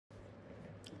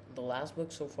The last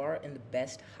book so far in the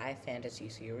best high fantasy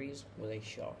series was a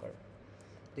shocker.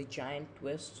 The giant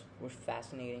twists were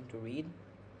fascinating to read.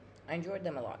 I enjoyed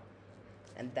them a lot.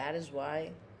 And that is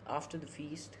why After the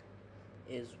Feast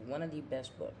is one of the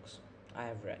best books I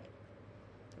have read.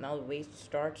 Now the wait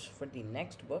starts for the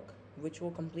next book, which will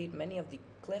complete many of the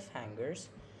cliffhangers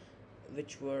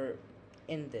which were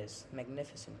in this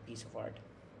magnificent piece of art.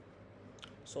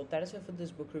 So that is it for this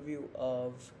book review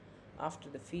of After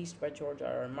the Feast by George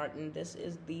R. R. Martin. This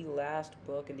is the last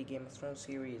book in the Game of Thrones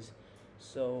series.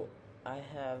 So I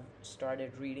have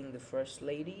started reading The First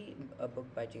Lady, a book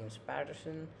by James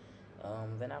Patterson.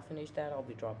 When I finish that, I'll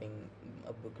be dropping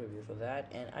a book review for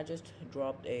that. And I just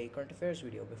dropped a current affairs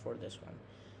video before this one.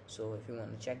 So if you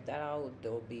want to check that out,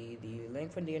 there will be the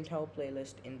link for the entire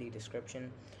playlist in the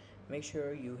description. Make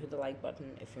sure you hit the like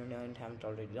button if you haven't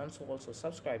already done so. Also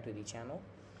subscribe to the channel.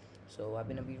 So I've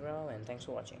been Abeer Rao, and thanks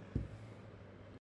for watching.